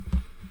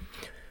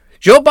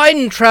Joe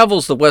Biden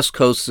travels the West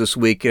Coast this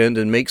weekend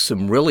and makes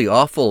some really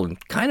awful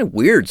and kind of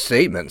weird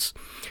statements.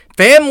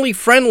 Family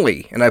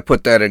friendly, and I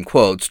put that in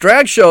quotes,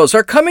 drag shows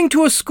are coming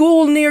to a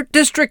school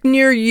district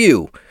near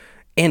you.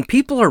 And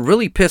people are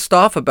really pissed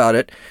off about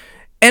it.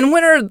 And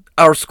when are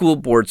our school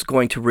boards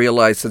going to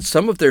realize that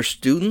some of their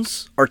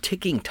students are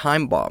ticking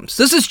time bombs?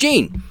 This is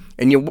Gene,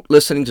 and you're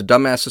listening to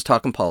Dumbasses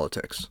Talking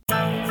Politics.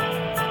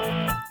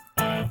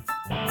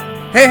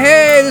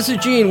 Hey, this is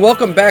Gene.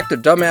 Welcome back to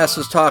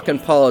Dumbasses Talking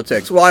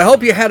Politics. Well, I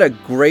hope you had a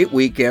great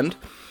weekend.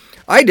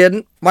 I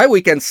didn't. My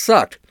weekend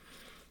sucked.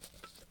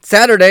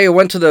 Saturday, I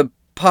went to the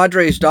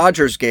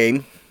Padres-Dodgers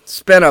game,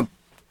 spent a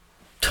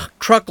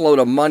truckload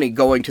of money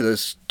going to this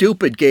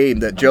stupid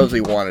game that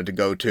Josie wanted to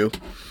go to,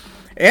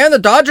 and the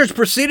Dodgers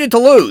proceeded to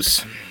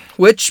lose,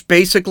 which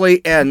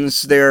basically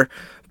ends their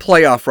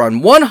playoff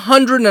run.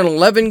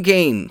 111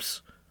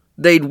 games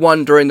they'd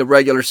won during the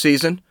regular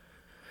season.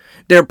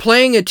 They're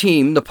playing a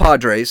team, the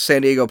Padres,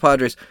 San Diego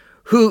Padres,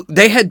 who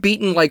they had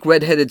beaten like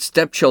redheaded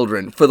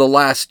stepchildren for the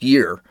last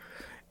year.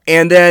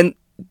 And then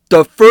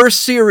the first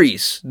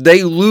series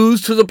they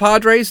lose to the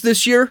Padres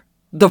this year,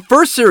 the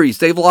first series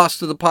they've lost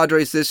to the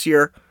Padres this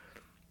year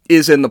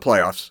is in the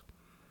playoffs.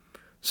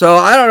 So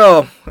I don't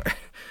know.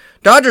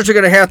 Dodgers are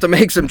going to have to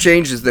make some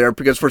changes there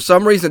because for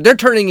some reason they're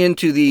turning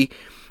into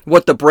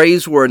what the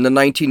Braves were in the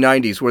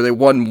 1990s where they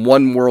won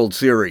one World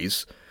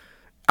Series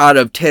out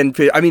of 10.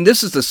 I mean,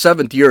 this is the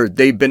 7th year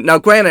they've been. Now,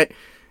 granted,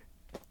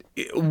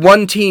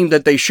 one team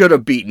that they should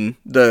have beaten,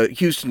 the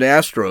Houston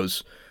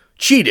Astros,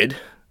 cheated.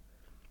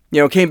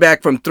 Came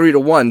back from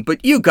 3-1.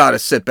 But you got to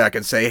sit back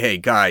and say, hey,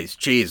 guys,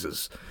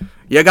 Jesus,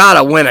 you got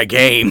to win a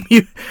game.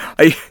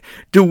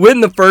 To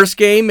win the first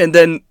game and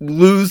then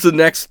lose the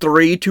next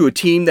 3 to a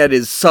team that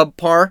is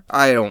subpar,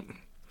 I don't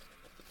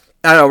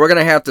know. We're going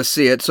to have to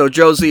see it. So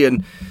Josie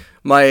and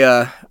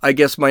my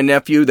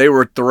nephew, they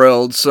were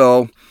thrilled.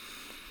 So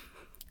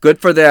good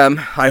for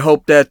them. I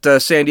hope that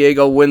San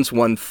Diego wins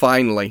one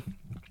finally.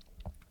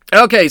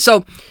 Okay,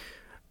 so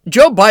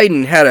Joe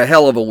Biden had a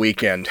hell of a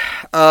weekend,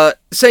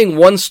 saying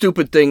one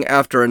stupid thing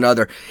after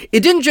another.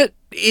 It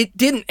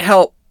didn't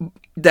help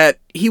that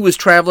he was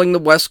traveling the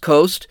West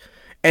Coast,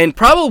 and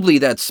probably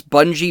that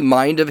spongy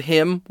mind of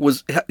his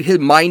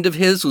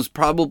was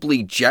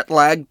probably jet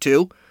lagged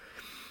too.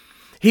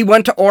 He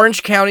went to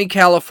Orange County,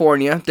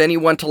 California, then he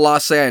went to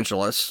Los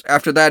Angeles.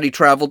 After that, he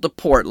traveled to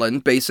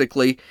Portland,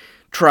 basically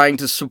trying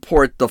to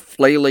support the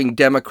flailing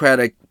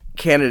Democratic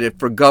candidate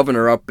for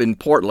governor up in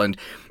Portland.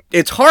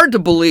 It's hard to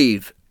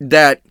believe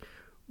that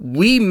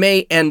we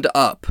may end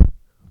up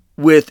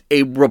with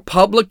a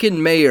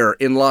Republican mayor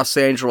in Los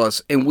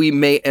Angeles and we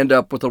may end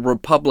up with a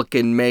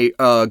Republican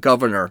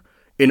governor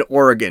in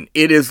Oregon.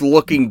 It is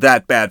looking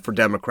that bad for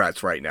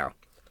Democrats right now.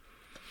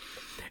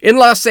 In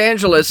Los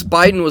Angeles,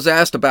 Biden was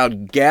asked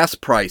about gas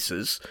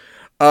prices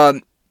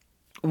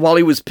while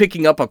he was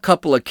picking up a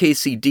couple of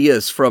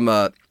quesadillas from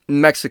a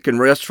Mexican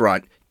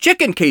restaurant.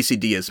 Chicken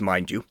quesadillas,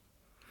 mind you.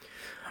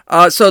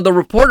 So the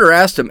reporter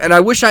asked him, and I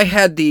wish I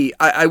had the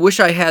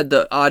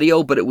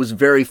audio, but it was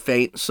very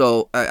faint,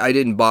 so I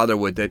didn't bother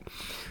with it.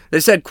 They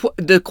said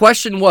the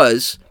question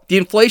was, the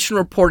inflation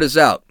report is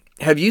out.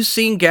 Have you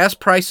seen gas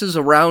prices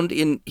around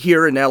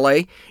here in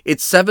LA?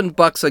 It's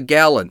 $7 a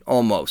gallon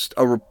almost.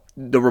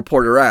 The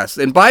reporter asked,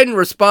 and Biden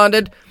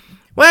responded,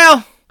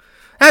 "Well,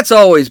 that's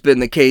always been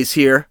the case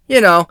here.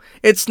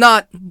 It's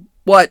not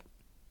what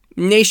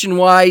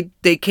nationwide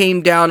they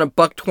came down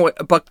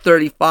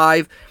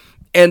 $1.35."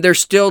 And they're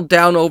still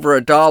down over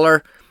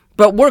 $1.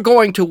 But we're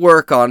going to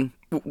work on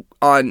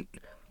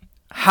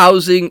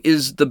housing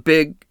is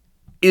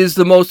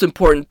the most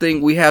important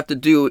thing we have to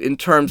do in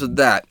terms of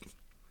that.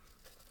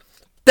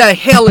 The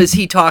hell is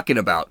he talking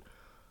about?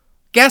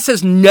 Gas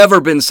has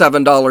never been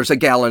 $7 a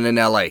gallon in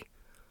LA.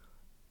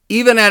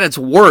 Even at its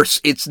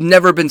worst, it's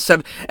never been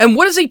 $7. And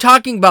what is he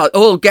talking about?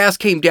 Oh, gas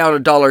came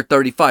down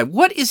 $1.35.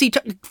 What is he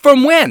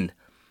from when?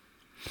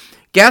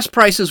 Gas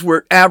prices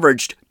were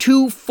averaged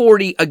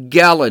 $2.40 a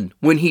gallon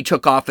when he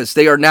took office.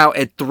 They are now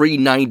at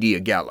 $3.90 a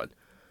gallon.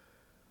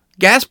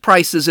 Gas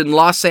prices in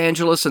Los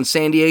Angeles and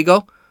San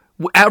Diego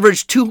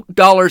averaged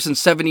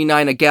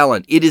 $2.79 a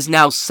gallon. It is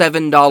now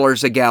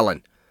 $7 a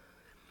gallon.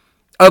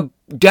 Down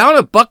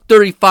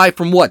 $1.35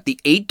 from what? The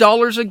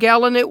 $8 a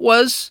gallon it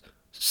was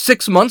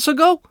 6 months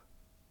ago?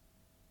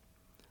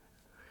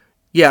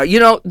 Yeah,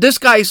 this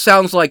guy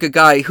sounds like a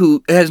guy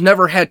who has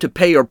never had to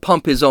pay or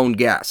pump his own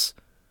gas.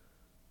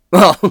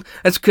 Well,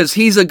 that's because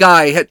he's a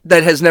guy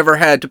that has never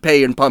had to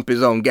pay and pump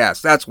his own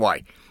gas. That's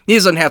why. He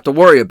doesn't have to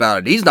worry about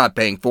it. He's not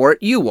paying for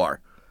it. You are.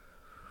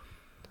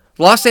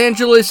 Los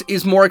Angeles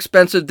is more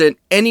expensive than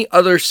any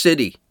other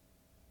city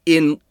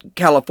in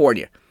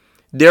California.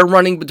 They're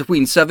running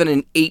between $7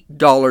 and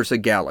 $8 a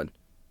gallon.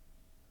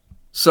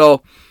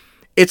 So,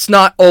 it's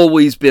not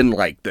always been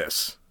like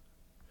this.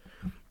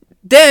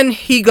 Then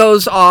he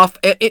goes off.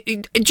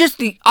 Just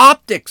the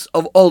optics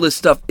of all this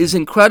stuff is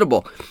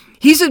incredible.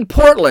 He's in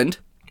Portland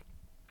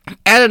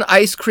at an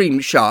ice cream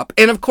shop,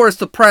 and of course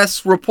the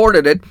press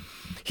reported it.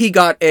 He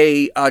got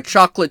a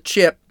chocolate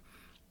chip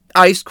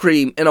ice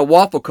cream in a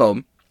waffle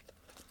cone,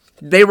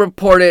 They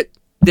report it.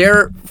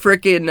 They're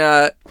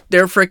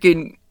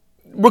freaking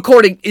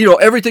recording,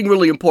 everything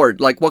really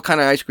important, like what kind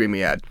of ice cream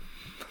he had.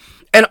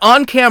 And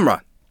on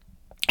camera,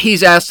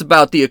 he's asked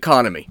about the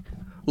economy.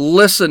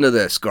 Listen to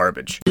this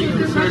garbage. Are you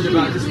concerned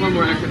about, just one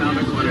more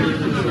economic one, are you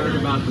concerned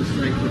about the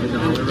strength of the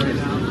dollar right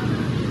now?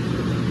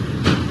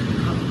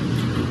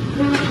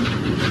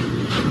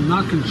 I'm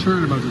not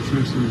concerned about the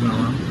strength of the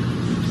dollar.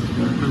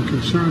 I'm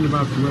concerned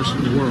about the rest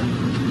of the world.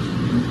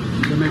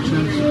 Does that make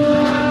sense?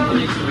 Can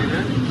you explain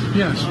that?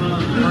 Yes.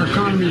 Our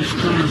economy is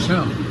strong as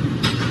hell.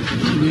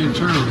 In the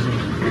internals.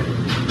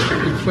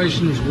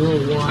 Inflation is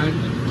worldwide.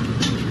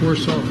 It's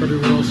worse off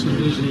everywhere else than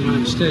it is in the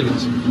United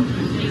States.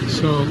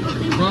 So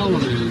the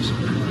problem is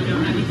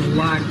the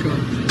lack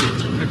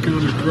of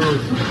economic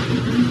growth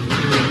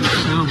and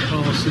sound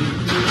policy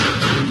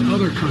in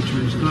other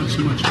countries, not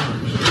so much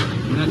ours.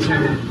 And that's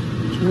how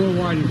it's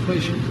worldwide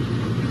inflation.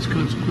 It's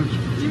consequential.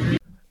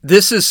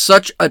 This is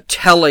such a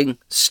telling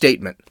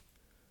statement.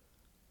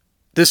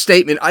 This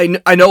statement,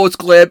 I know it's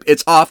glib,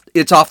 it's off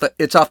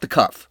the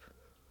cuff.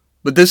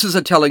 But this is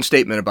a telling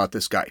statement about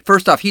this guy.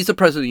 First off, he's the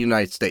president of the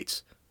United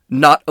States,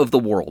 not of the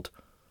world.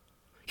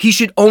 He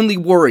should only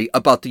worry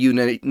about the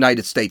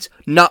United States,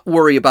 not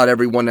worry about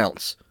everyone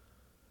else.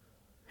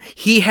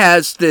 He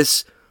has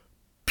this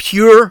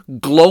pure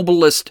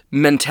globalist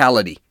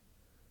mentality.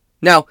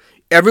 Now,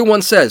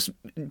 everyone says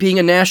being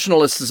a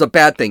nationalist is a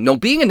bad thing. No,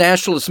 being a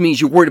nationalist means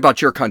you're worried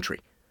about your country.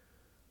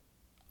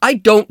 I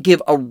don't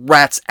give a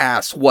rat's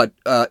ass what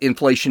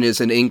inflation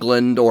is in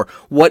England or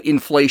what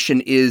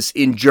inflation is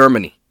in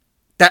Germany.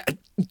 That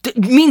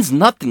means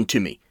nothing to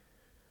me.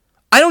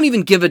 I don't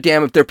even give a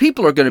damn if their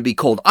people are going to be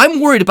cold. I'm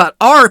worried about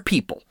our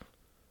people,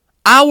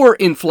 our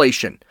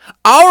inflation,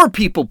 our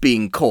people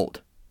being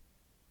cold.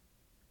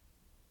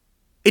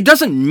 It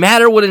doesn't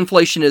matter what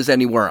inflation is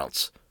anywhere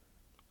else.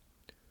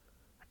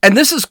 And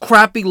this is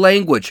crappy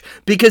language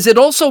because it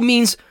also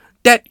means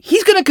that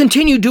he's going to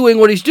continue doing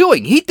what he's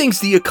doing. He thinks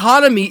the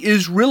economy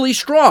is really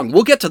strong.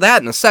 We'll get to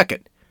that in a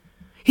second.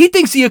 He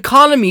thinks the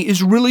economy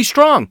is really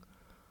strong.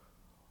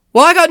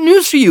 Well, I got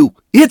news for you.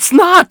 It's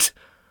not.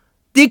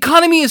 The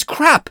economy is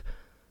crap.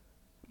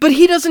 But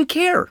he doesn't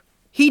care.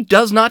 He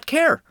does not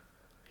care.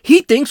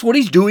 He thinks what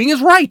he's doing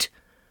is right.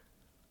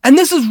 And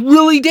this is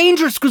really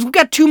dangerous because we've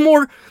got 2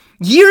 more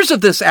years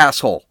of this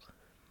asshole.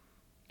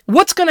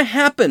 What's going to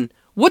happen?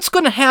 What's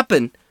going to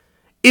happen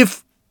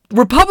if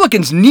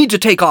Republicans need to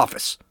take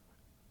office?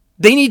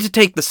 They need to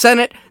take the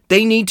Senate.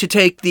 They need to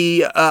take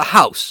the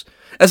House.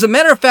 As a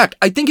matter of fact,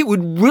 I think it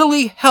would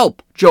really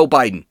help Joe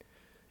Biden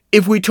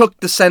if we took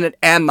the Senate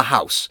and the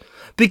House.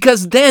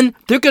 Because then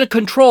they're going to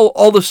control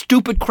all the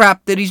stupid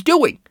crap that he's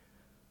doing.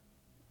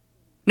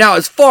 Now,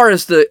 as far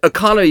as the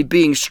economy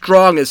being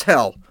strong as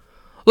hell,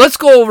 let's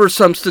go over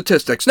some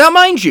statistics. Now,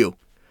 mind you,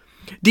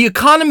 the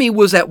economy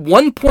was at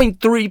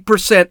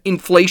 1.3%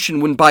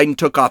 inflation when Biden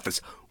took office.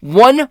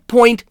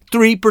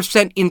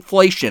 1.3%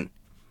 inflation.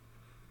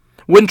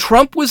 When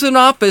Trump was in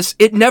office,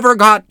 it never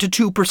got to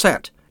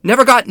 2%.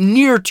 Never got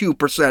near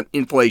 2%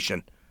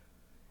 inflation.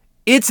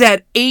 It's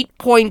at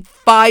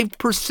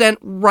 8.5%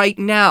 right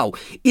now.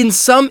 In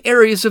some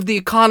areas of the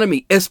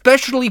economy,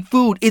 especially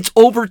food, it's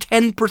over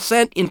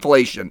 10%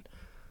 inflation.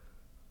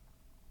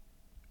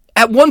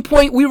 At one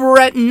point, we were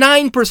at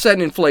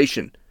 9%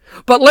 inflation.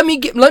 But let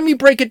me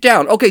break it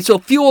down. Okay, so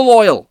fuel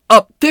oil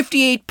up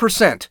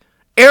 58%.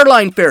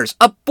 Airline fares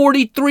up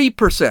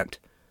 43%.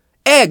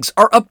 Eggs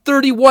are up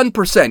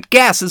 31%.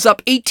 Gas is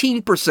up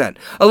 18%.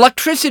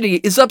 Electricity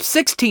is up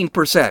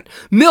 16%.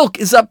 Milk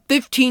is up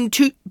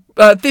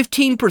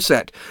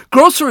 15%.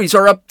 Groceries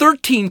are up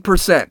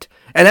 13%.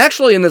 And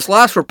actually in this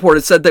last report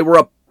it said they were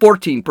up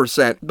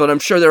 14%, but I'm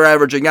sure they're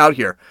averaging out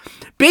here.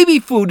 Baby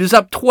food is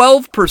up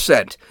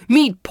 12%.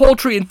 Meat,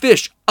 poultry, and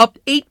fish up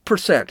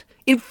 8%.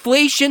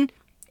 Inflation,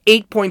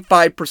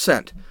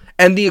 8.5%.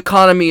 And the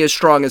economy is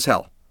strong as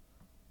hell.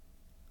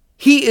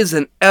 He is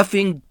an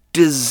effing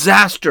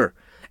disaster.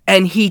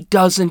 And he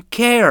doesn't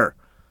care.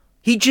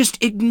 He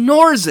just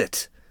ignores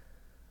it.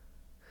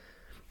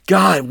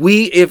 God,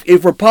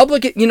 if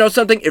Republican,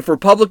 if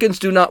Republicans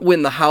do not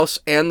win the House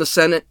and the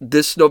Senate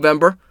this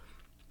November,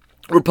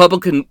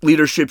 Republican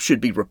leadership should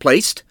be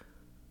replaced.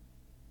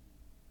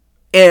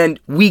 And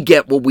we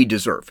get what we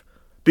deserve.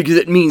 Because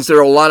it means there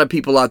are a lot of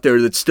people out there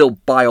that still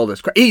buy all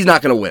this crap. He's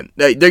not going to win.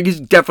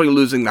 He's definitely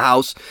losing the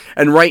House.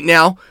 And right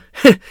now,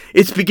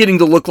 it's beginning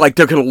to look like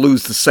they're going to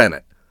lose the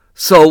Senate.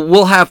 So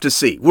we'll have to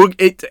see.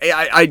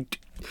 The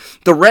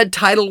red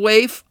tidal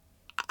wave,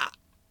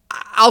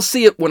 I'll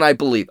see it when I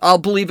believe. I'll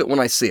believe it when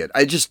I see it.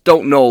 I just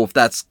don't know if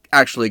that's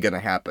actually going to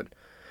happen.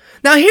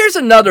 Now here's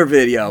another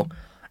video.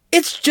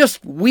 It's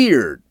just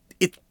weird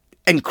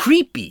and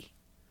creepy.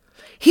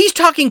 He's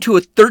talking to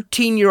a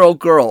 13-year-old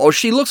girl. Oh,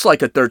 she looks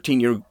like a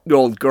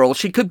 13-year-old girl.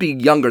 She could be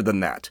younger than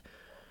that.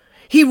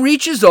 He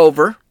reaches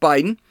over,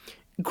 Biden,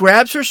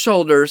 grabs her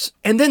shoulders,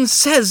 and then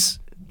says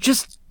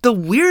just the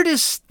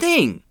weirdest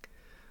thing.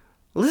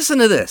 Listen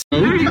to this.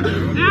 Look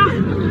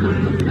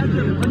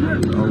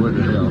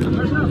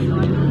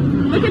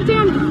at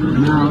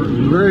Dan. Now,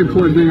 very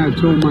important thing I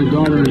told my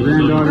daughter and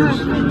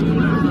granddaughters: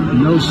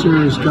 no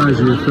serious guys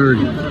till you're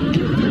 30.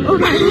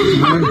 Okay.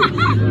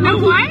 No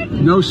what?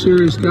 No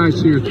serious guys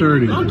till you're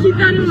 30. I'll keep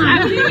that in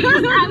mind.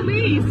 At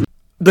least.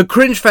 The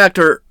cringe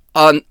factor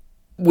on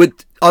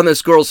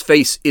this girl's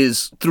face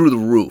is through the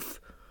roof.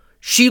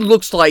 She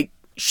looks like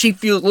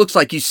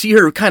you see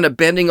her kind of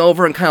bending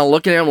over and kind of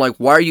looking at him like,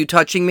 "Why are you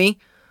touching me?"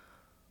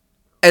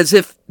 As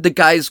if the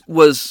guy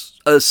was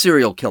a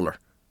serial killer.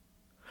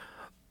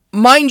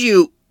 Mind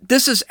you,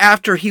 this is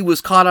after he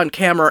was caught on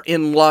camera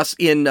in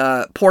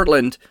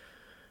Portland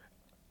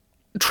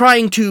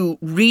trying to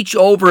reach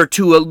over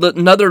to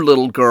another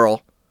little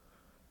girl,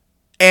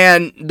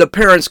 and the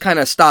parents kind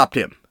of stopped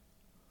him.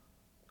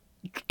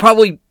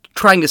 Probably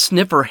trying to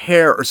sniff her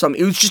hair or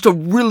something. It was just a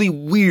really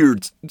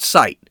weird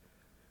sight.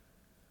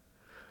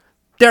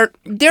 There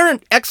are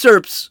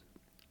excerpts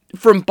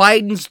from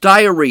Biden's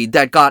diary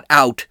that got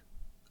out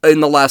in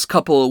the last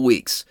couple of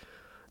weeks.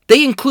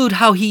 They include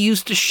how he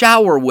used to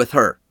shower with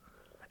her,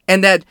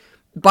 and that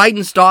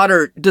Biden's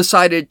daughter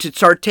decided to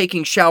start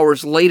taking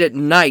showers late at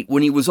night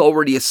when he was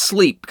already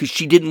asleep because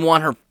she didn't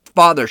want her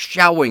father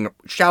showering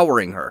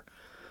her.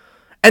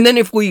 And then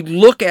if we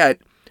look at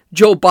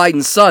Joe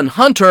Biden's son,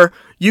 Hunter,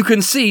 you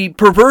can see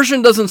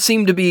perversion doesn't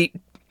seem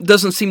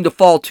to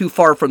fall too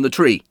far from the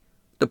tree,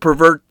 the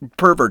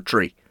pervert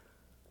tree.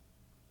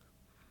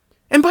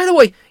 And by the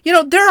way,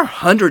 there are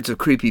hundreds of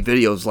creepy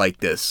videos like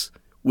this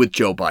with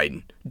Joe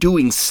Biden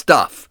doing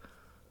stuff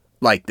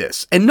like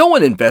this, and no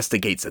one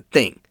investigates a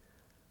thing.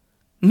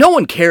 No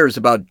one cares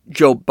about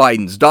Joe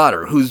Biden's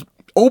daughter, who's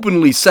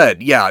openly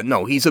said, yeah,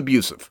 no, he's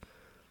abusive.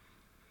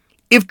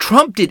 If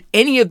Trump did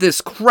any of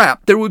this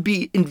crap, there would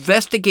be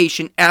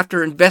investigation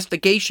after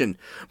investigation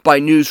by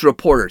news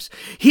reporters.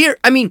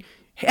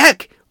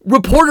 Heck,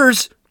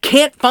 reporters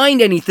can't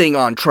find anything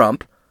on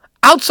Trump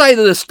outside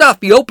of the stuff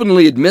he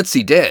openly admits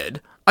he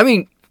did.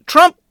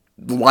 Trump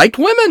liked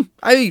women.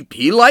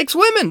 He likes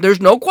women.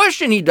 There's no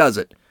question he does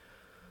it.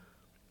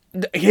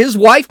 His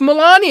wife,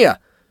 Melania,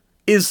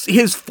 is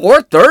his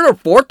third or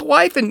fourth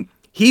wife, and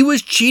he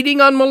was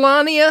cheating on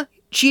Ivanka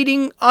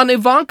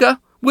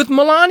with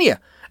Melania.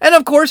 And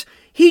of course,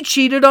 he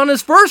cheated on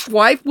his first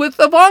wife with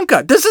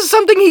Ivanka. This is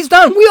something he's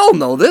done. We all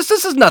know this.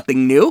 This is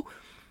nothing new.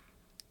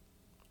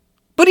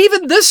 But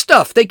even this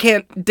stuff, they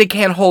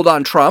can't hold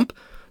on Trump.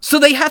 So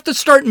they have to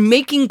start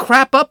making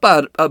crap up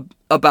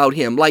about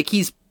him, like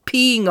he's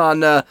peeing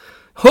on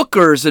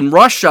hookers in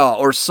Russia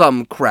or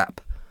some crap.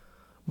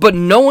 But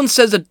no one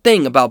says a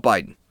thing about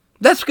Biden.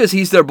 That's because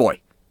he's their boy.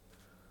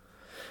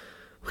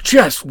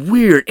 Just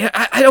weird.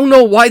 I don't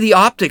know why these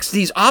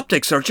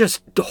optics are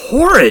just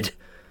horrid.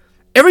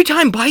 Every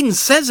time Biden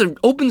says it,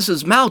 opens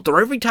his mouth,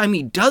 or every time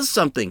he does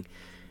something,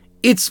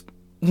 it's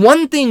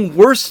one thing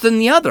worse than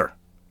the other.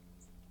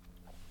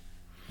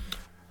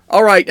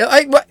 All right,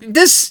 I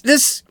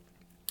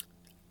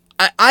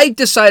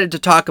decided to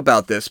talk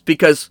about this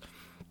because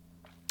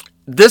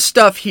this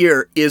stuff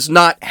here is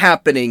not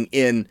happening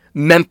in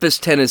Memphis,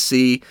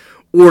 Tennessee,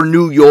 or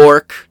New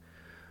York,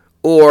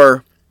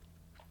 or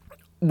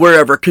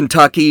wherever,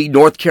 Kentucky,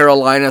 North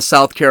Carolina,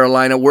 South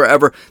Carolina,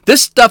 wherever.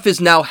 This stuff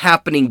is now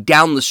happening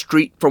down the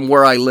street from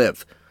where I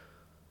live.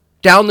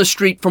 Down the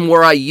street from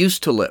where I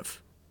used to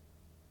live.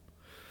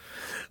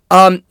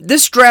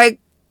 This drag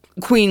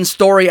queen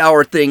story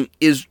hour thing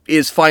is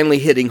finally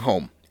hitting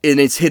home. And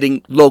it's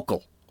hitting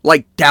local.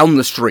 Like down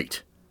the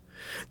street.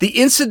 The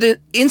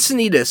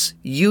Encinitas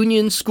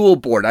Union School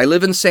Board. I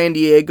live in San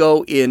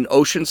Diego in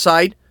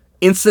Oceanside.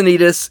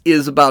 Encinitas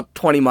is about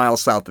 20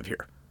 miles south of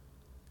here.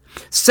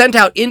 Sent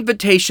out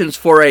invitations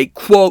for a,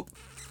 quote,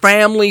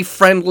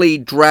 family-friendly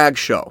drag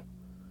show.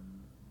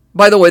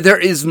 By the way, there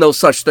is no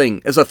such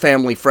thing as a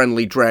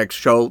family-friendly drag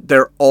show.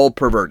 They're all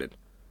perverted.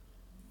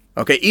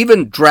 Okay,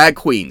 even drag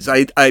queens.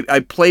 I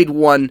played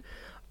one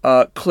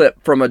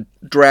clip from a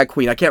drag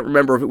queen. I can't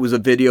remember if it was a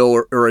video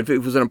or if it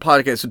was in a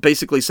podcast. It's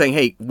basically saying,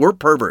 hey, we're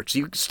perverts.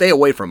 You stay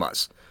away from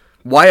us.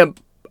 Why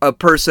a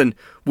person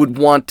would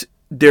want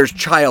their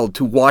child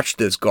to watch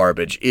this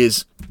garbage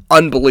is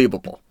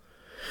unbelievable.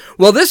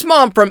 Well, this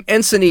mom from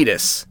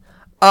Encinitas,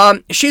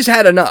 she's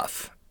had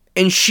enough.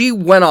 And she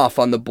went off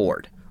on the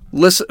board.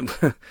 Listen,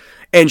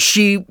 and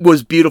she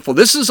was beautiful.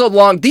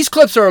 These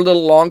clips are a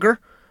little longer,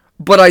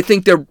 but I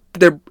think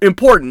they're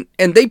important,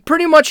 and they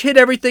pretty much hit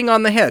everything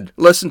on the head.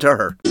 Listen to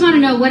her. I just want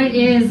to know what it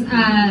is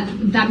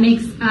that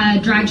makes a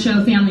drag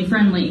show family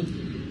friendly,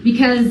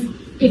 because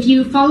if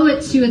you follow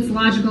it to its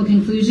logical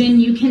conclusion,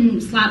 you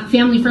can slap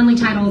family friendly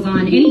titles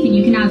on anything.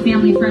 You can have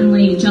family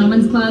friendly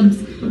gentlemen's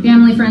clubs,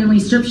 family friendly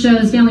strip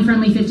shows, family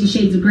friendly 50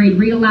 Shades of Grey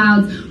read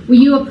alouds. Will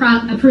you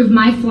approve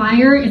my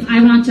flyer if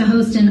I want to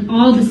host in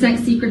all the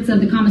sex secrets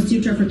of the Kama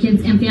Sutra for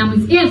kids and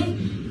families if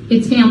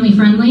it's family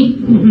friendly?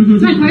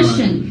 That's my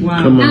question.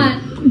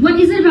 Wow. What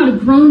is it about a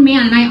grown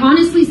man, and I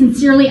honestly,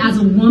 sincerely, as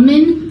a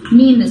woman,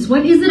 mean this,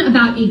 what is it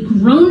about a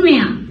grown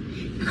man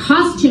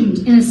costumed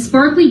in a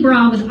sparkly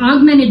bra with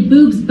augmented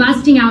boobs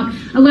busting out,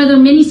 a leather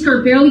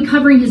miniskirt barely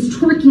covering his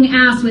twerking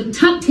ass with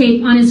tuck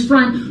tape on his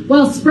front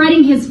while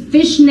spreading his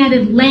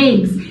fish-netted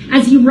legs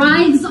as he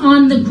writhes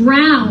on the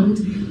ground,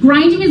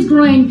 grinding his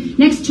groin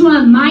next to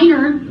a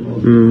minor,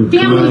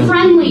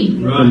 family-friendly.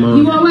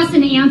 You owe us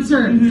an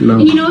answer. No.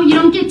 And you know, you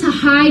don't get to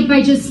hide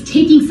by just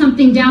taking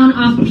something down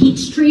off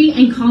Peachtree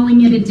and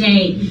calling it a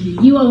day.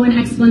 You owe an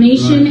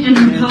explanation and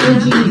an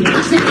apology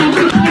to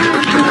every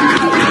parent.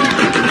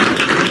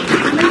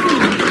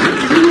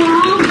 You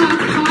all got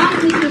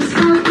caught with your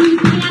sparkly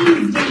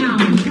panties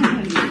down.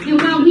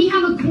 And while we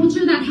have a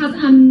culture that has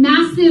a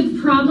massive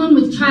problem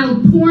with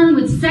child porn,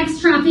 with sex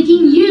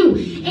trafficking, you,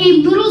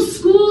 a little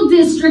school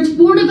district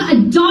board of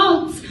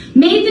adults,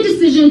 made the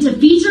decision to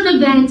feature an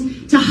event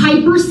to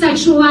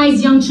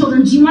hypersexualize young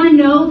children. Do you want to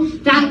know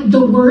that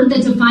the word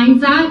that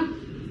defines that?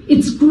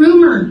 It's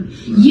groomer.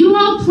 You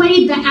all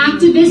played the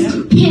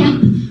activist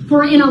pimp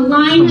for an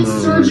Align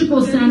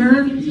Surgical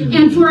Center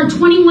and for a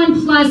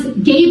 21 plus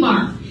gay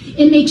bar.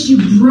 It makes you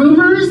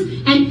groomers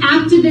and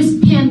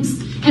activist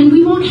pimps, and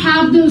we won't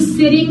have those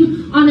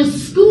sitting on a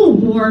school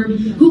board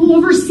who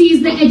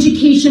oversees the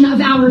education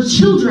of our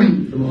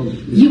children.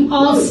 You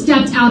all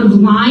stepped out of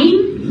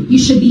line. You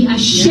should be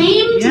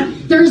ashamed.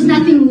 There's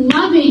nothing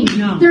loving.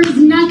 There's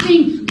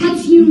nothing.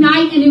 Let's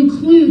unite and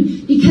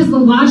include, because the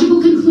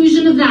logical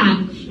conclusion of that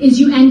is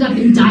you end up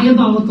in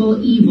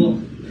diabolical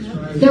evil.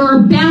 There are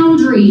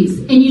boundaries,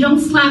 and you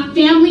don't slap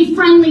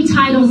family-friendly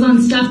titles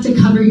on stuff to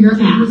cover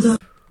your ass.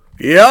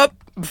 Yep,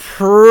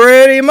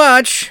 pretty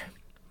much.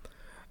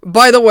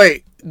 By the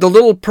way, the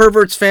Little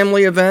Perverts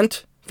family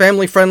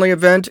friendly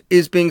event,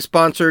 is being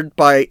sponsored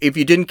by, if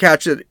you didn't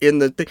catch it in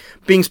the thing,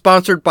 being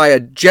sponsored by a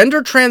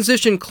gender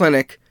transition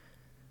clinic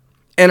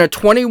and a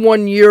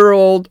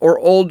 21-year-old or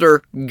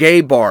older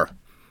gay bar.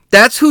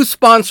 That's who's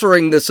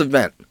sponsoring this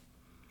event.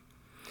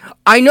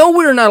 I know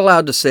we're not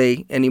allowed to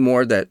say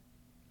anymore that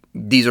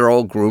these are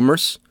all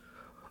groomers,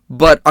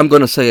 but I'm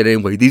going to say it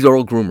anyway. These are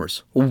all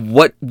groomers.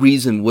 What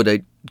reason would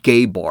a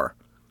gay bar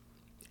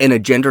and a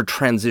gender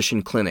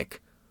transition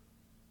clinic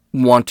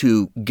want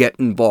to get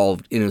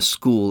involved in a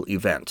school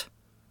event?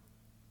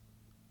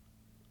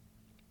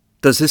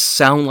 Does this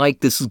sound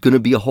like this is going to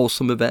be a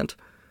wholesome event?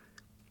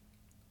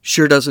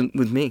 Sure doesn't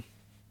with me.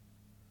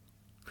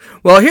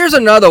 Well, here's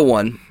another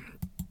one.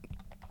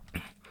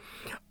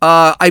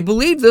 I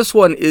believe this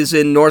one is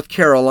in North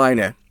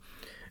Carolina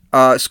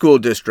school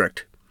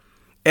district.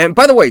 And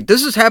by the way,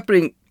 this is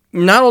happening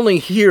not only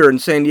here in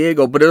San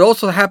Diego, but it's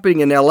also happening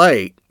in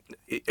LA,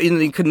 in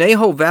the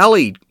Conejo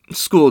Valley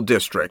school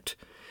district.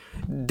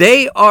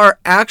 They are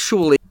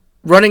actually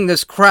running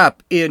this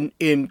crap in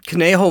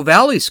Conejo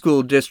Valley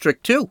school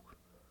district too.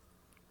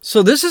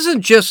 So this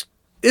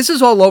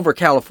is all over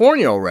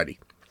California already.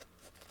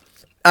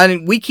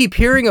 And we keep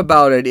hearing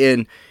about it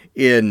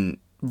in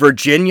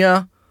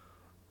Virginia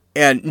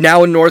and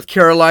now in North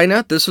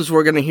Carolina. This is what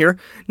we're going to hear.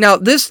 Now,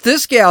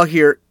 this gal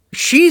here,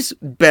 she's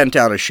bent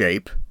out of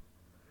shape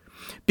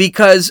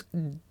because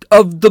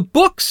of the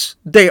books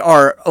they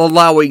are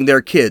allowing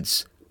their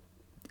kids.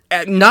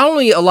 Not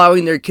only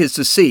allowing their kids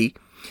to see,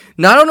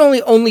 not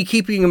only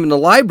keeping them in the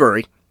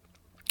library,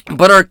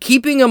 but are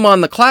keeping them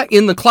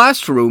in the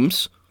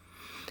classrooms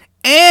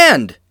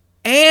and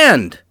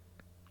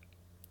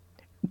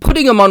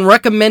putting them on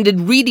recommended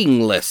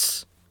reading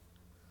lists.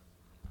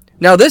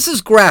 Now, this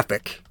is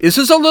graphic. This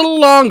is a little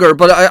longer,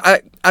 but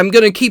I'm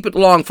going to keep it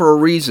long for a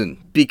reason,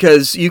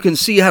 because you can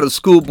see how the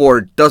school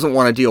board doesn't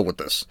want to deal with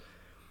this.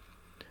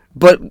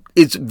 But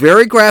it's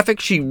very graphic.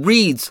 She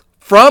reads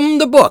from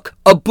the book,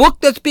 a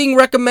book that's being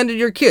recommended to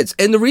your kids.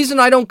 And the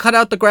reason I don't cut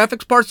out the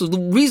graphics parts, is the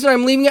reason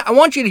I'm leaving it, I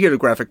want you to hear the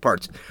graphic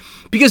parts,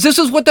 because this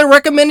is what they're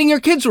recommending your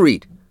kids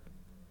read.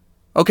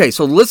 Okay,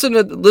 so listen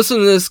to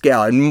this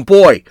gal, and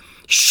boy,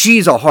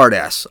 she's a hard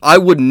ass. I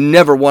would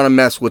never want to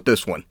mess with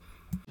this one.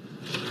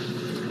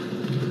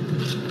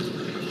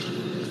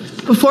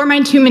 Before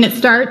my 2 minutes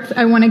starts,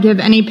 I want to give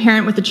any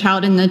parent with a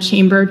child in the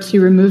chamber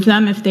to remove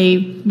them if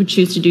they would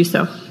choose to do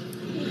so.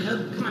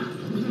 Come on.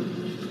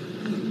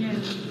 No,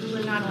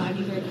 we're not allowed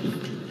to hear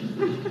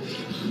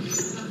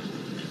this.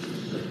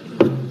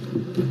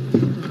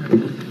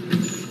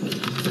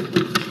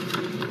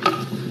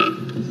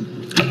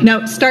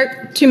 No,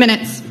 start 2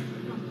 minutes.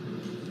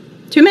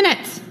 2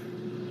 minutes.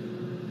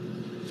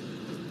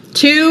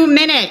 2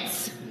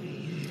 minutes.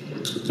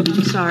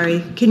 I'm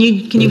sorry. Can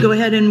you go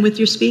ahead and with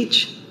your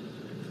speech?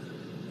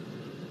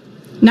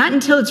 Not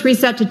until it's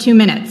reset to 2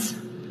 minutes.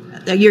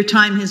 Your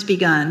time has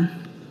begun.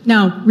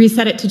 No,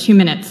 reset it to 2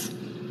 minutes.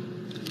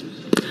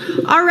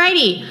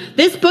 Alrighty.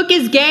 This book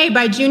is Gay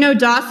by Juno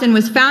Dawson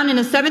was found in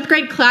a 7th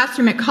grade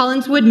classroom at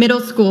Collinswood Middle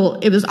School.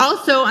 It was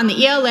also on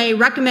the ELA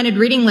recommended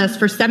reading list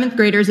for 7th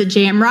graders at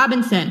J.M.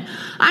 Robinson.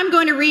 I'm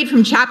going to read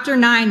from Chapter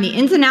 9, The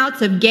Ins and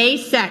Outs of Gay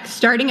Sex,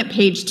 starting at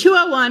page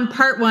 201,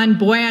 Part 1,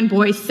 Boy on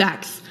Boy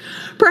Sex.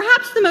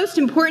 Perhaps the most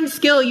important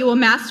skill you will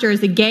master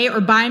as a gay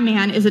or bi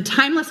man is a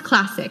timeless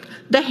classic,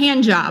 the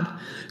hand job.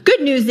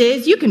 Good news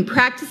is you can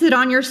practice it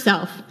on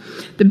yourself.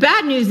 The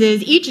bad news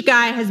is each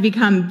guy has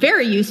become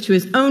very used to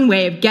his own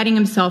way of getting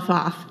himself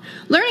off.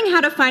 Learning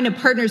how to find a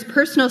partner's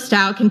personal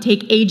style can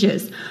take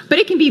ages, but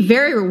it can be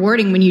very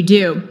rewarding when you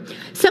do.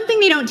 Something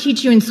they don't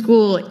teach you in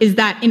school is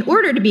that in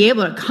order to be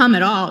able to come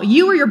at all,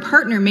 you or your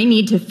partner may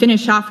need to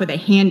finish off with a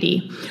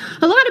handy.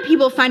 A lot of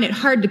people find it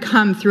hard to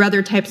come through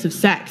other types of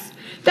sex.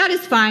 That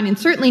is fine and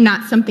certainly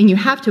not something you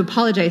have to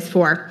apologize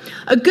for.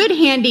 A good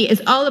handy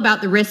is all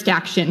about the wrist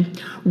action.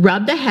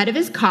 Rub the head of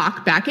his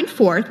cock back and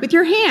forth with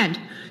your hand.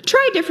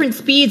 Try different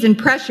speeds and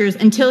pressures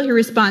until he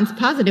responds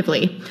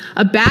positively.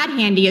 A bad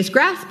handy is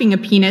grasping a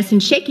penis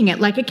and shaking it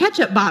like a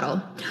ketchup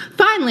bottle.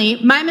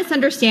 Finally, my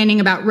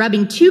misunderstanding about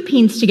rubbing two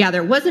peens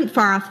together wasn't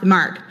far off the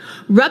mark.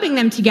 Rubbing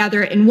them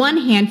together in one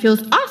hand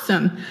feels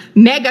awesome.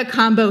 Mega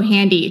combo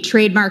handy,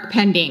 trademark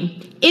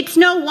pending. It's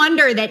no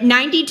wonder that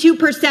 92%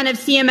 of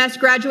CMS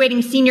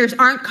graduating seniors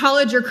aren't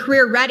college or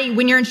career ready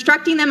when you're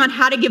instructing them on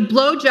how to give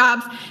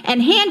blowjobs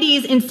and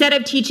handies instead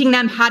of teaching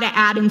them how to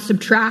add and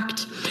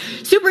subtract.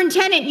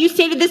 Superintendent, you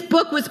stated this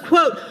book was,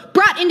 quote,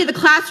 brought into the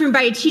classroom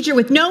by a teacher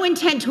with no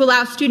intent to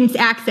allow students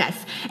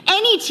access.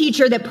 Any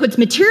teacher that puts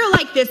material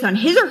like this on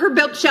his or her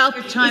bookshelf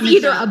is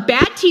either a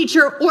bad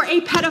teacher or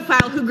a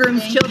pedophile who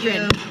grooms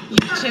children.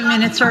 Your 2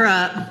 minutes are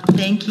up.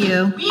 Thank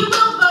you. We will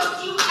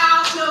vote you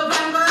out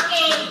November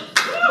 8th.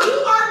 You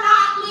are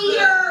not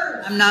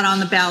leaders. I'm not on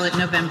the ballot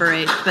November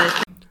 8th,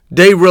 but...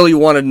 They really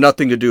wanted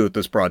nothing to do with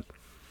this broad.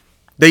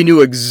 They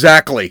knew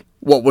exactly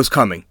what was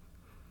coming.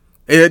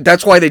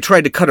 That's why they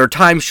tried to cut her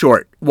time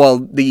short while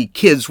the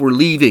kids were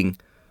leaving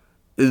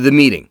the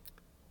meeting.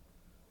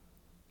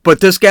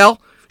 But this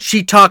gal,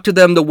 she talked to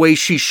them the way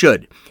she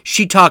should.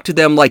 She talked to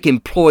them like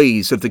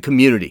employees of the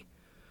community.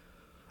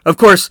 Of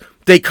course,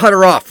 they cut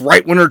her off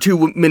right when her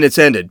 2 minutes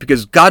ended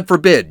because, God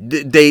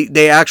forbid,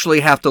 they actually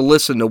have to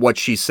listen to what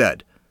she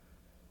said.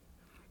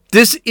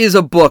 This is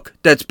a book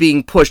that's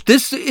being pushed.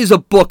 This is a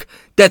book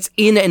that's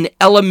in an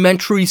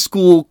elementary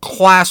school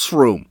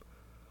classroom.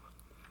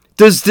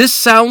 Does this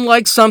sound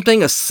like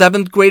something a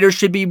 7th grader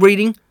should be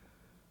reading?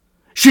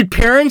 Should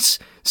parents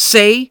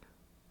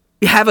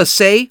have a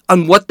say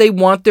on what they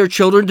want their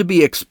children to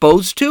be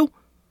exposed to?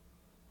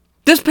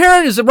 This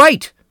parent is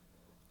right.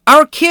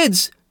 Our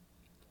kids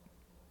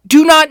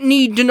do not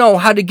need to know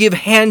how to give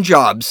hand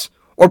jobs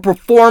or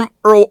perform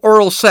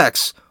oral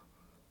sex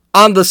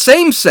on the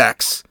same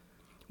sex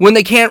when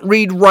they can't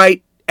read,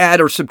 write, add,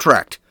 or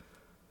subtract.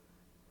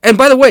 And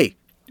by the way,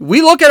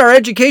 we look at our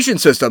education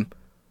system.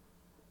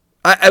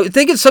 I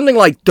think it's something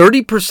like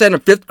 30%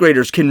 of 5th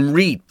graders can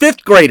read.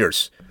 5th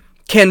graders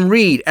can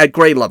read at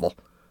grade level.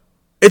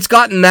 It's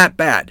gotten that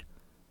bad.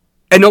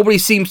 And nobody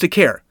seems to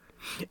care.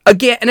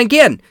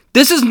 Again,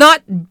 this is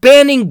not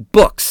banning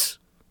books.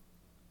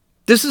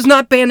 This is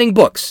not banning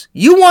books.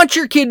 You want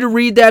your kid to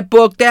read that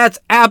book, that's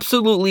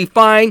absolutely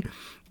fine.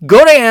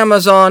 Go to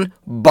Amazon,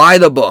 buy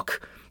the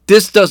book.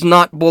 This does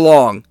not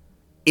belong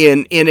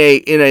in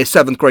a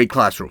 7th grade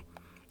classroom.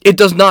 It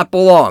does not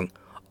belong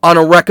on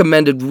a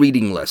recommended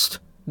reading list.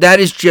 That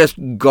is just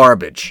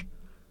garbage.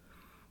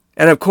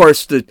 And of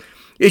course,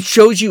 it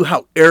shows you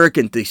how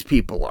arrogant these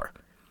people are.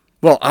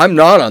 Well, I'm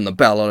not on the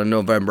ballot on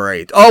November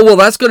 8th. Oh, well,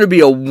 that's going to be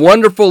a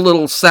wonderful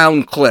little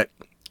sound clip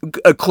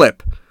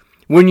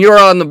when you're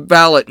on the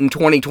ballot in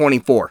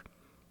 2024.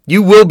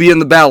 You will be in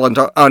the ballot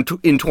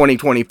in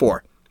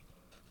 2024.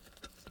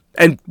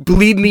 And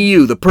believe me,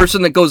 the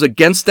person that goes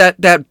against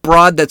that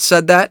broad that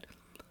said that,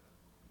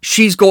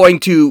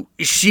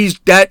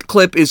 that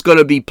clip is going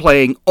to be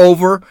playing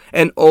over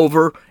and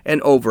over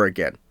and over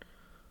again.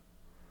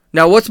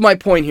 Now, what's my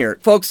point here?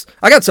 Folks,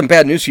 I got some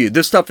bad news for you.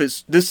 This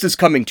is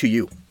coming to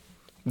you.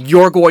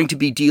 You're going to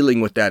be dealing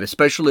with that,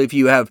 especially if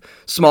you have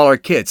smaller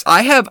kids.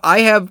 I have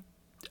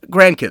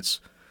grandkids.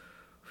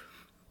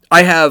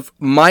 I have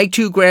my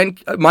 3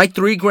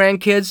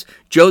 grandkids.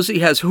 Josie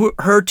has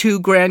her 2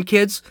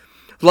 grandkids.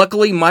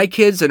 Luckily, my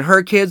kids and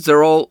her kids,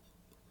 they're all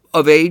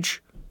of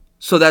age.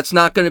 So that's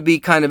not going to be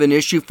kind of an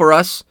issue for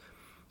us.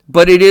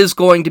 But it is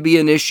going to be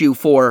an issue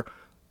for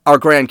our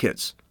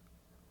grandkids.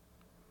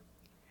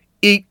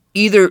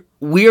 Either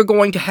we are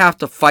going to have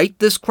to fight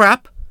this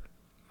crap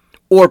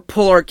or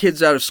pull our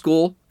kids out of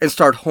school and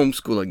start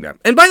homeschooling them.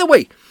 And by the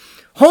way,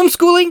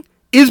 homeschooling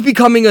is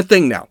becoming a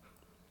thing now.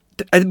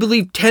 I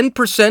believe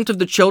 10% of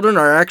the children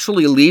are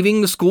actually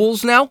leaving the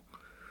schools now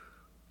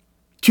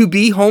to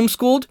be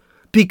homeschooled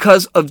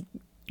because of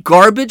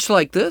garbage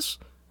like this.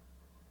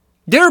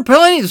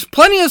 There's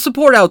plenty of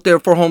support out there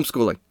for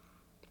homeschooling.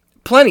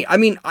 Plenty. I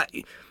mean,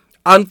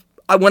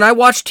 when I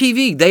watch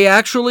TV, they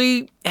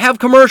actually have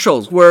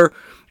commercials where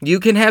you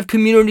can have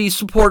community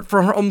support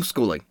for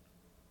homeschooling.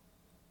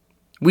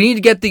 We need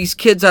to get these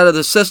kids out of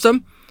the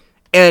system,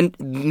 and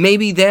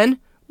maybe then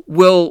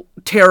we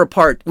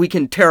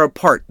can tear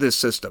apart this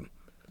system.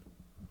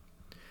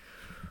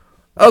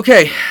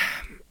 Okay.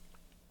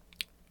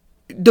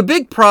 The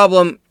big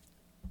problem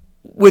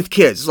with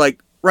kids,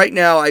 like right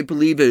now, I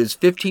believe it is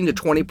 15 to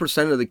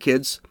 20% of the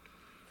kids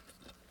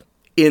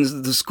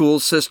in the school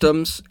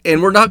systems,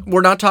 and we're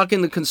not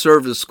talking the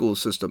conservative school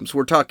systems.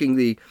 We're talking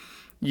the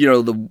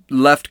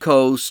left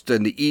coast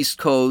and the east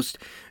coast.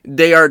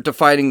 They are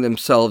defining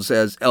themselves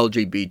as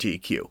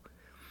LGBTQ.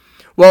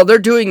 Well, they're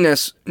doing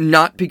this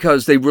not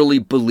because they really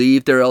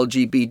believe they're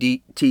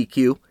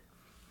LGBTQ.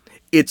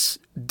 It's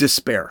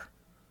despair.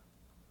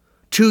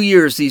 2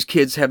 years these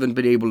kids haven't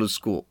been able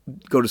to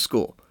go to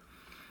school.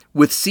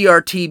 With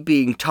CRT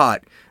being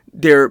taught,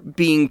 they're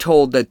being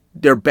told that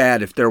they're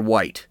bad if they're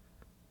white.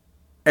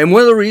 And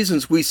one of the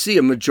reasons we see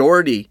a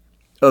majority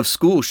of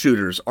school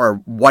shooters are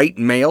white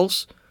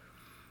males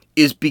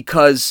is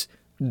because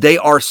they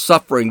are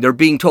suffering. They're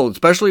being told,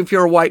 especially if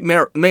you're a white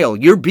male,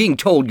 you're being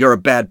told you're a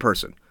bad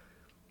person.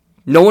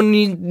 No one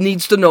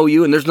needs to know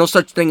you, and there's no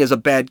such thing as a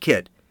bad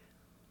kid.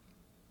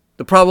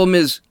 The problem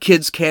is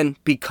kids can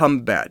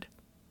become bad.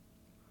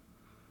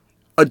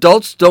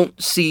 Adults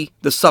don't see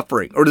the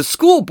suffering, or the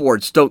school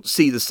boards don't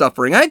see the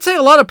suffering. I'd say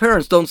a lot of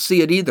parents don't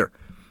see it either.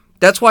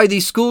 That's why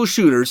these school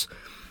shooters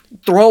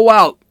throw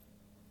out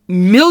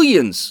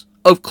millions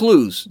of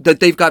clues that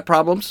they've got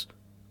problems,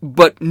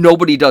 but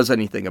nobody does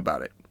anything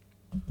about it.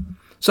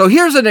 So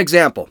here's an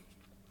example.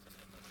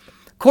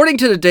 According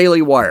to the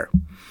Daily Wire,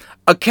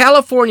 a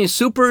California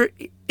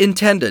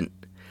superintendent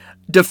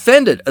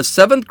defended a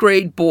 7th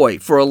grade boy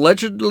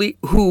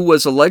who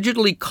was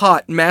allegedly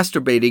caught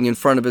masturbating in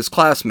front of his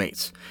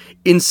classmates,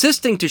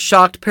 insisting to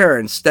shocked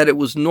parents that it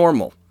was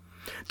normal.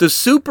 The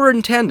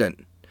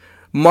superintendent,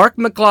 Mark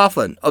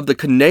McLaughlin of the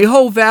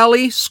Conejo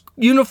Valley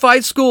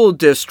Unified School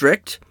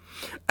District,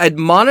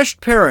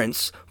 admonished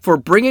parents for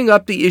bringing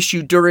up the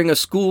issue during a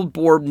school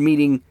board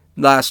meeting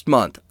last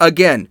month.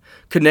 Again,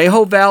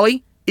 Conejo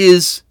Valley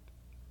is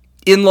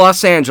in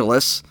Los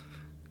Angeles.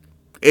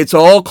 It's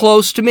all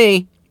close to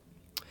me.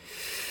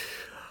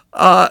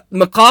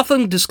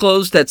 McLaughlin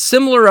disclosed that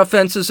similar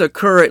offenses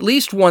occur at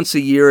least once a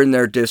year in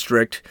their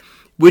district,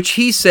 which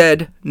he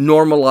said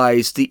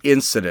normalized the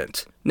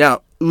incident.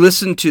 Now,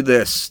 listen to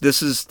this.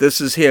 This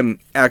is him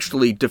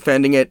actually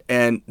defending it,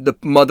 and the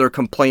mother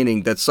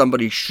complaining that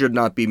somebody should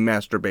not be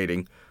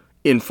masturbating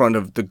in front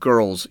of the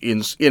girls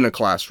in a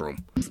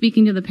classroom.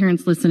 Speaking to the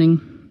parents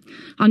listening.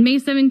 On May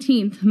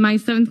 17th, my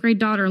 7th grade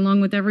daughter, along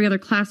with every other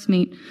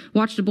classmate,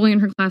 watched a boy in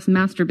her class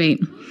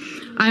masturbate.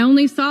 I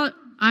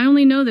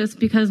only know this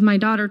because my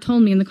daughter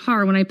told me in the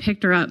car when I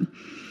picked her up,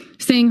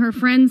 saying her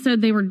friends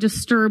said they were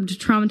disturbed,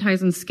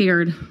 traumatized, and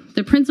scared.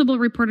 The principal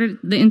reported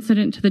the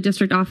incident to the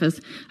district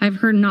office. I've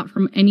heard not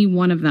from any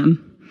one of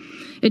them.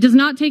 It does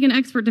not take an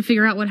expert to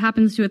figure out what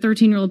happens to a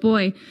 13-year-old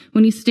boy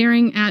when he's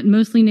staring at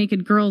mostly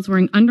naked girls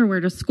wearing underwear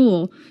to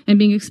school and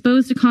being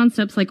exposed to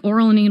concepts like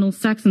oral and anal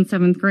sex in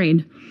 7th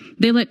grade.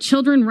 They let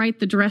children write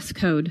the dress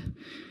code.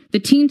 The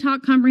Teen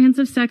Talk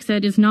Comprehensive Sex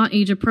Ed is not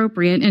age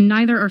appropriate, and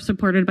neither are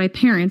supported by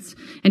parents,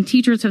 and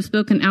teachers have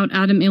spoken out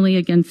adamantly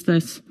against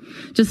this.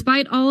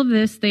 Despite all of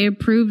this, they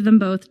approved them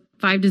both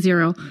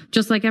 5-0.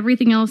 Just like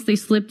everything else, they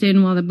slipped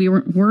in while we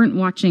weren't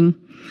watching.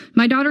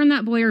 My daughter and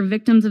that boy are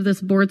victims of this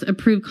board's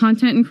approved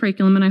content and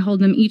curriculum, and I hold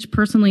them each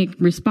personally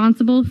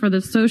responsible for the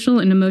social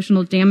and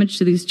emotional damage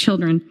to these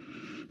children.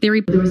 There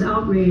was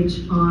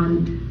outrage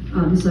on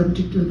the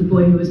subject of the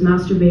boy who was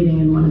masturbating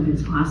in one of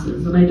his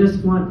classes. And I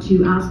just want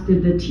to ask,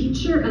 did the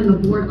teacher and the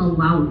board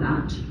allow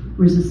that?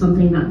 Or is this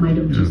something that might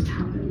have just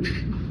happened?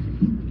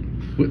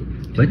 What?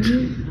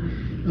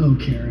 Oh,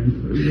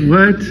 Karen.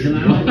 What?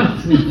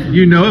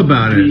 You know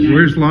about it.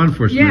 Where's law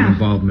enforcement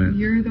involvement?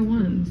 You're the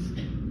ones.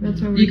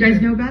 That's why you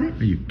guys know about it?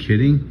 Are you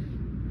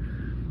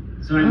kidding?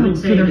 So I would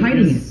say they're that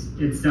hiding this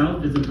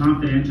itself is a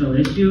confidential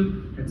issue.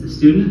 As a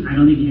student, I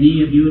don't think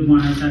any of you would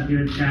want us up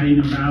here chatting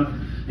about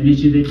an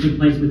issue that took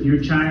place with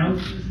your child.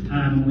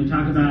 When we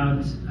talk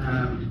about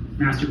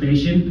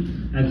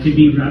masturbation, it could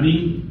be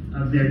rubbing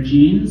of their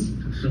jeans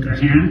with their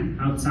hand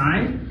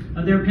outside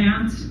of their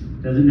pants.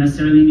 Doesn't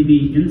necessarily need to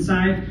be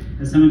inside.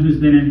 As someone who's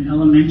been an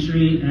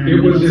elementary and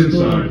middle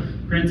school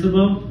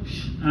principal,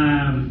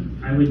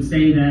 I would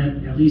say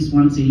that at least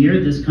once a year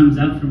this comes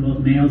up from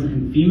both males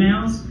and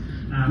females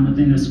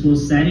within a school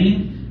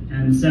setting.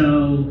 And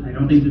so I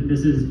don't think that this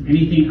is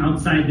anything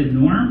outside the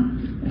norm.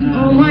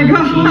 Oh my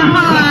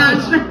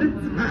gosh! That's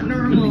not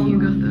normal. You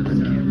got that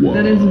on camera.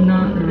 That is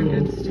not a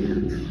good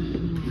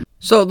stance.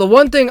 So the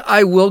one thing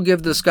I will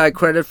give this guy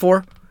credit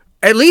for,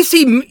 at least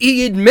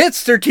he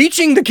admits they're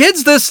teaching the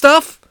kids this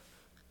stuff.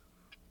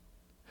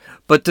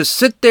 But to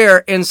sit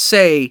there and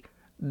say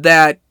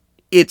that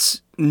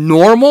it's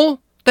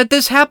normal that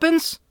this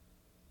happens,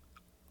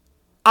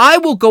 I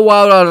will go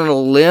out on a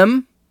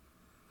limb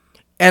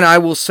and I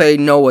will say,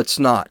 no, it's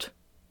not.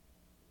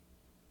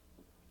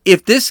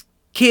 If this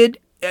kid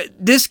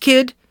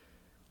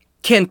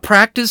can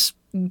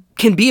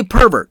be a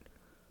pervert,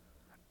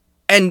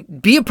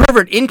 and be a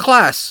pervert in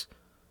class,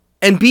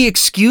 and be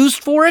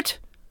excused for it,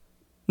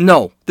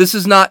 no, this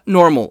is not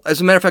normal.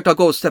 As a matter of fact, I'll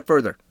go a step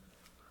further.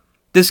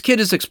 This kid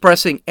is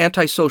expressing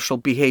antisocial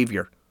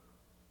behavior.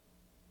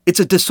 It's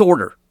a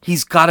disorder.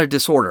 He's got a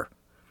disorder.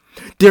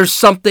 There's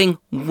something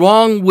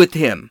wrong with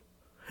him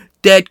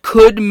that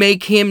could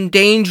make him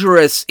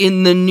dangerous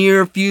in the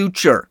near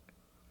future.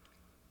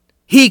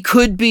 He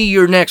could be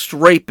your next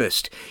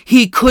rapist.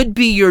 He could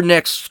be your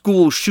next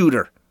school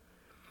shooter.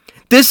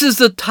 This is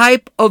the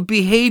type of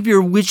behavior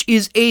which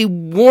is a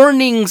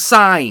warning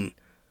sign.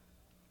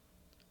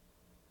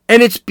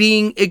 And it's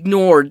being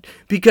ignored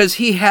because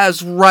he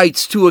has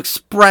rights to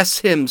express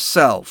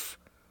himself.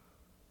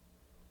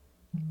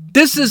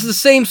 This is the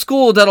same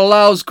school that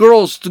allows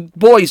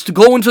boys to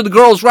go into the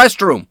girls'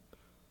 restroom.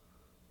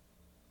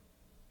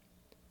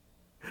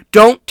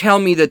 Don't tell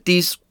me that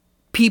these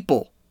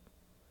people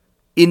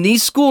in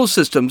these school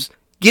systems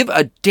give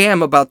a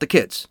damn about the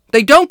kids.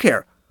 They don't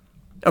care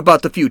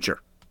about the future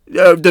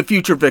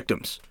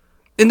victims.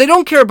 And they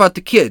don't care about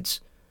the kids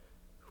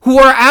who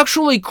are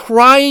actually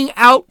crying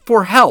out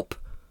for help.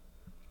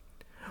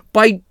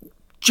 By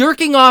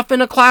jerking off in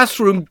a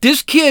classroom,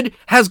 this kid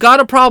has got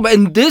a problem,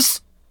 and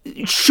this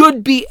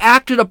should be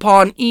acted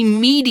upon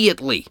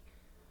immediately.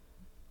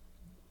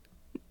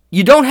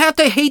 You don't have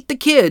to hate the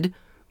kid,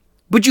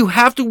 but you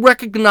have to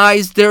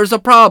recognize there's a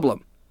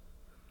problem.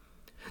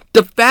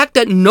 The fact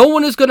that no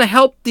one is going to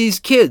help this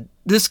kid,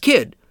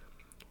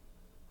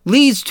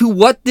 leads to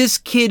what this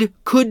kid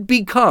could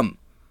become.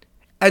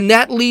 And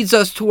that leads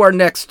us to our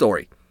next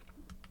story.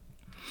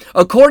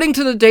 According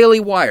to the Daily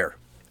Wire,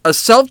 a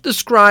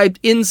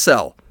self-described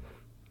incel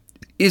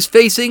is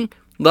facing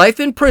life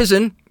in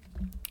prison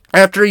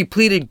after he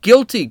pleaded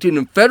guilty in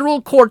a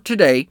federal court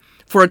today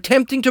for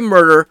attempting to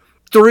murder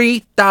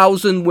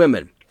 3,000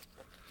 women.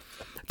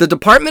 The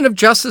Department of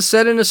Justice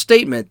said in a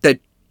statement that,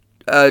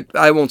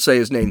 I won't say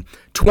his name,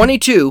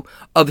 22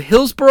 of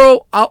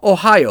Hillsborough,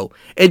 Ohio,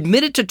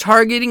 admitted to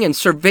targeting and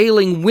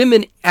surveilling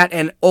women at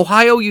an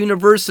Ohio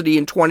university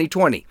in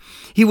 2020.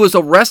 He was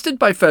arrested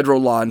by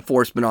federal law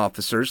enforcement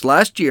officers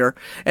last year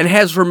and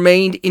has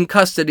remained in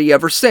custody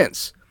ever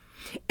since.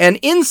 An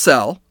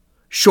incel,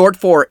 short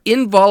for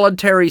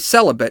involuntary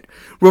celibate,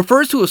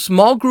 refers to a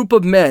small group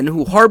of men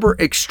who harbor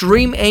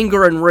extreme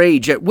anger and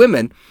rage at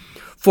women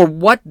for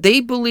what they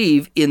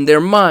believe in their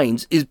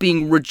minds is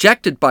being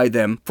rejected by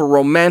them for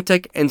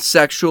romantic and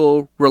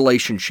sexual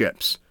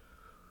relationships.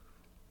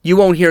 You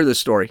won't hear this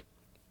story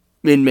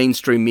in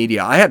mainstream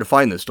media. I had to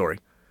find this story.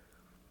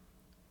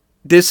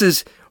 This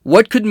is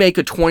what could make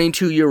a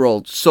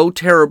 22-year-old so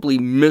terribly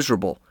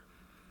miserable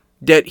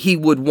that he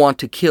would want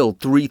to kill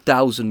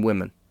 3,000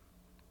 women.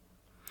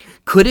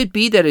 Could it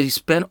be that he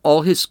spent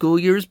all his school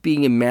years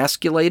being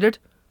emasculated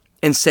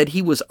and said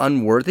he was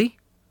unworthy?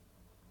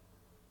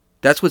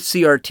 That's what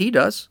CRT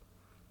does.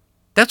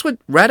 That's what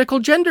radical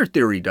gender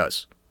theory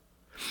does.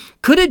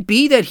 Could it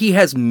be that he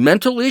has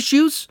mental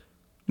issues?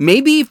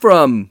 Maybe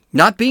from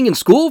not being in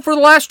school for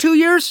the last 2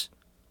 years?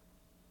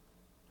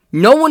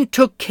 No one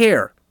took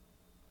care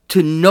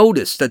to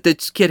notice that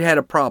this kid had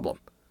a problem.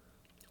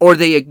 Or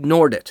they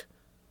ignored it.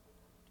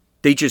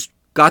 They just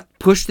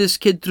pushed this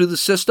kid through the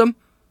system.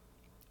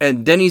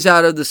 And then he's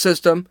out of the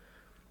system.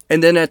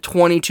 And then at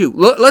 22.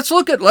 Let's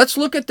look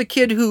at the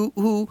kid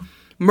who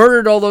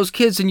murdered all those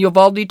kids in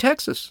Uvalde,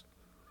 Texas.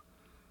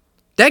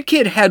 That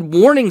kid had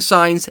warning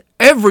signs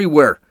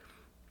everywhere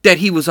that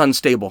he was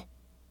unstable.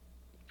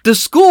 The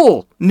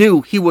school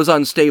knew he was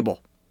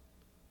unstable.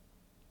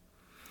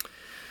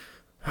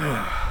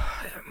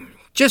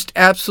 Just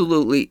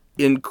absolutely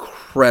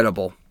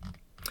incredible.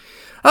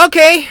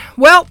 Okay,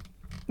 well,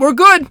 we're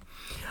good.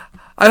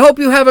 I hope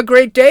you have a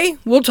great day.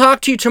 We'll talk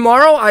to you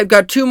tomorrow. I've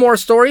got 2 more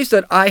stories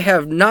that I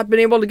have not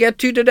been able to get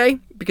to today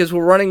because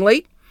we're running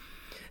late.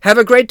 Have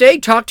a great day.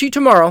 Talk to you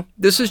tomorrow.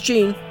 This is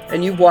Gene,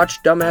 and you've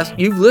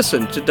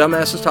listened to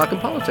Dumbasses Talking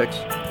Politics.